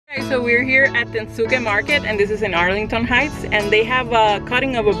Okay, so we're here at Tensuke Market, and this is in Arlington Heights, and they have a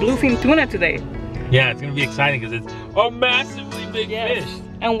cutting of a bluefin tuna today. Yeah, it's gonna be exciting because it's a massively big fish.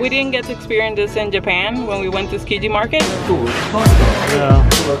 And we didn't get to experience this in Japan when we went to Tsukiji Market. Cool.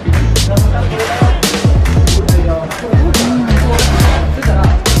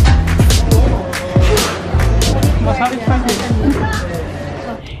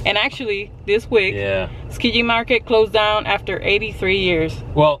 And actually, this week, Tsukiji Market closed down after 83 years.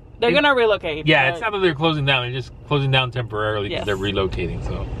 Well, they're gonna relocate. Yeah, it's not that they're closing down; they're just closing down temporarily because they're relocating.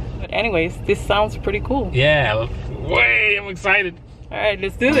 So, but anyways, this sounds pretty cool. Yeah, way I'm excited. All right,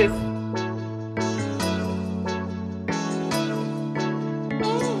 let's do this.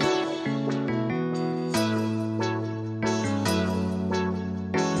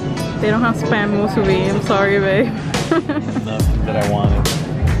 They don't have spam musubi. I'm sorry, babe. Nothing that I wanted.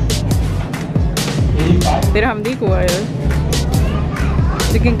 They don't have niku either.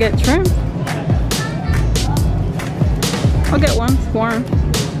 You can get shrimp. I'll get one. It's warm.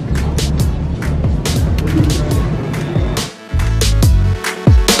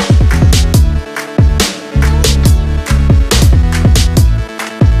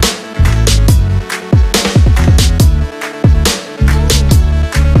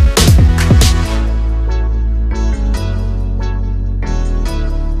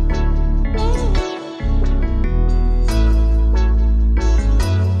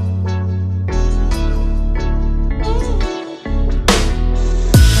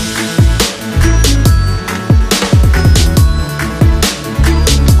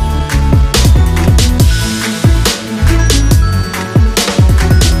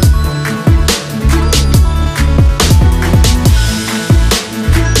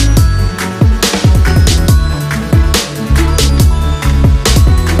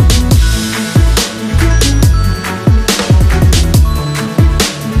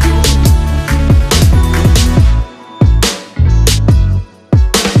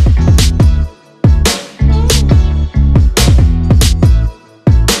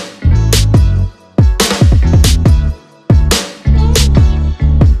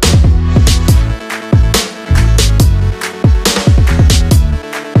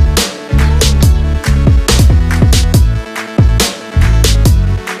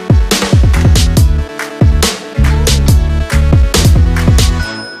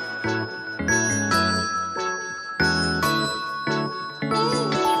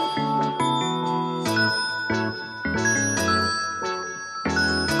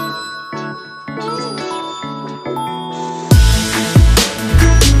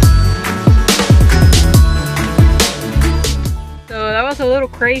 A little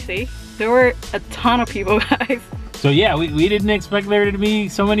crazy. There were a ton of people, guys. So yeah, we didn't expect there to be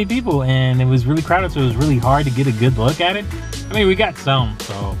so many people, and it was really crowded, so it was really hard to get a good look at it. I mean, we got some,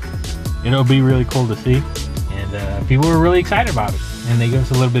 so it'll be really cool to see. And people were really excited about it, and they gave us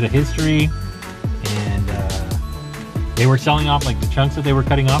a little bit of history, and they were selling off like the chunks that they were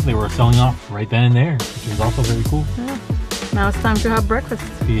cutting off. They were selling off right then and there, which was also very cool. Yeah. Now it's time to have breakfast.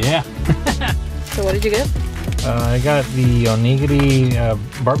 Yeah. So what did you get? I got the onigiri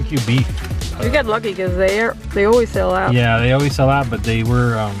barbecue beef. You got lucky because they always sell out. Yeah, they always sell out, but they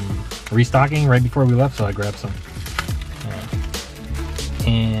were restocking right before we left, so I grabbed some.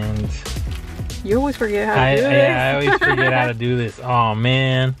 And you always forget how to do this. Yeah, I always forget how to do this. Oh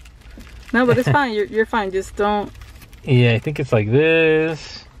man. No, but it's fine. You're fine. Just don't. Yeah, I think it's like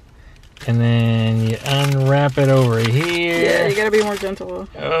this, and then you unwrap it over here. Yeah, you gotta be more gentle.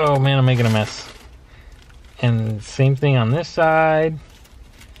 Oh man, I'm making a mess. And same thing on this side.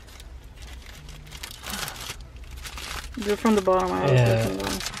 Do it from the bottom.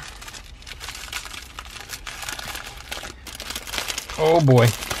 Oh boy.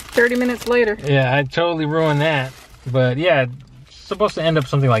 30 minutes later. Yeah, I totally ruined that. But yeah, it's supposed to end up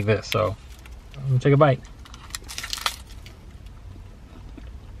something like this. So I'm gonna take a bite.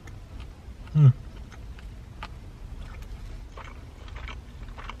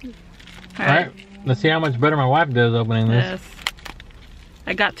 All right. Let's see how much better my wife does opening this. Yes.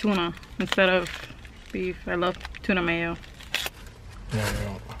 I got tuna instead of beef. I love tuna mayo. There we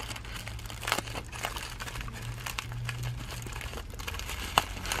go.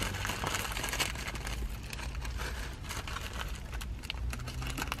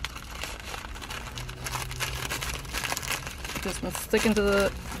 Just sticking to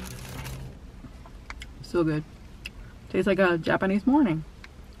the... So good. Tastes like a Japanese morning.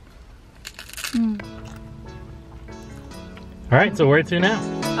 All right, so where to now?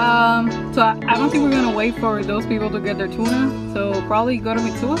 So I don't think we're gonna wait for those people to get their tuna. So probably go to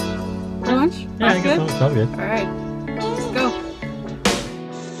Mitsuwa for lunch. Yeah, I guess so. Sounds good. All right, let's go.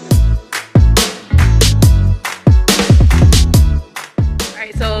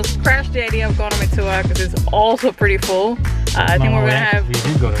 idea of going to Mitsuwa because it's also pretty full. I think we're gonna have. We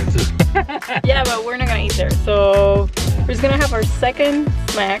did go there too. Yeah, but we're not gonna eat there. So we're just gonna have our second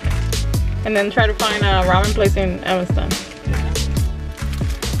snack, and then try to find a ramen place in Evanston.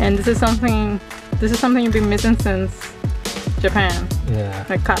 Yeah. And this is something you've been missing since Japan. Yeah.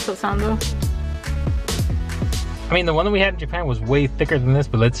 Like katsu sando. I mean, the one that we had in Japan was way thicker than this,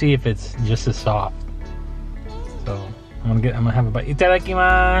 but let's see if it's just as soft. So I'm gonna have a bite.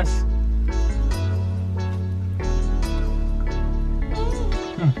 Itadakimasu.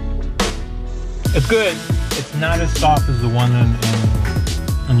 It's good. It's not as soft as the one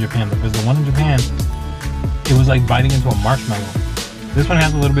in Japan, because the one in Japan, it was like biting into a marshmallow. This one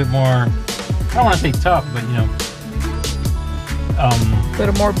has a little bit more, I don't want to say tough, but you know, a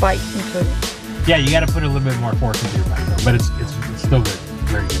little more bite into it. Yeah, you got to put a little bit more force into your bite, though. But it's still good,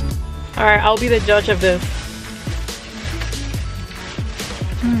 very good. All right, I'll be the judge of this.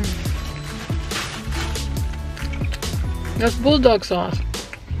 That's bulldog sauce.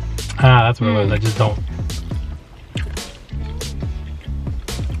 Ah, that's what it was. I just don't.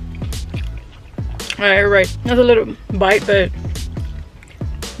 Alright, right. That's a little bite, but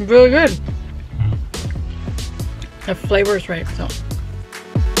really good. The flavor is right, so.